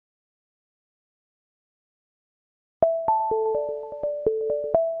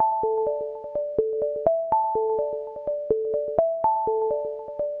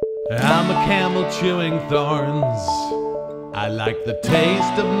I'm a camel chewing thorns. I like the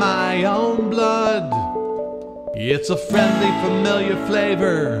taste of my own blood. It's a friendly, familiar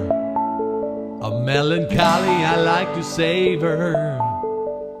flavor, a melancholy I like to savor.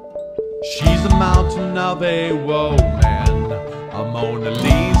 She's a mountain of a woman, a Mona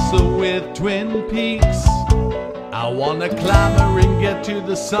Lisa with twin peaks. I wanna climb her and get to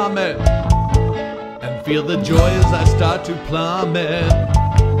the summit and feel the joy as I start to plummet.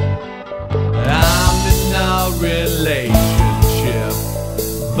 I'm in a relationship,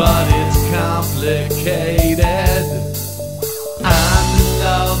 but it's complicated. I'm in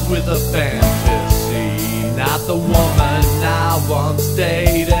love with a fantasy, not the woman I once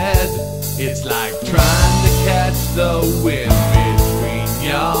dated. It's like trying to catch the wind between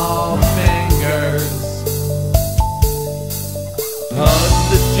your fingers. Hug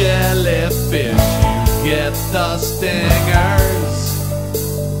the jellyfish, you get the stingers,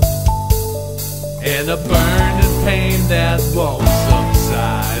 and a burning pain that won't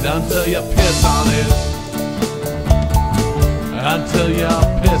subside until you piss on it. Until you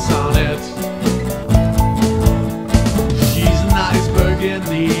piss on it. She's an iceberg in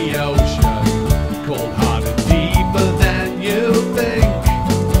the ocean, cold-hearted, deeper than you think.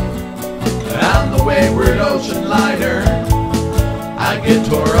 I'm the wayward ocean liner, I get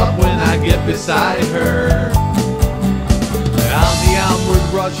tore up when I get beside her. I'm the onward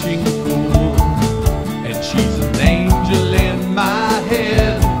rushing fool, and she's an angel in my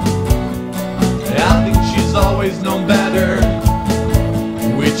head. I think she's always known better,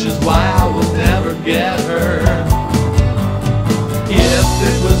 which is why I will never get her. If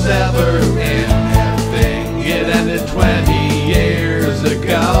it was ever anything, it ended 20 years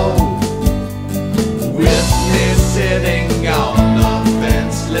ago, with me sitting on the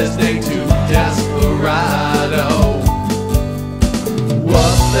fence listening to Desperado.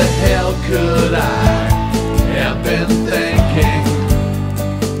 What the hell could I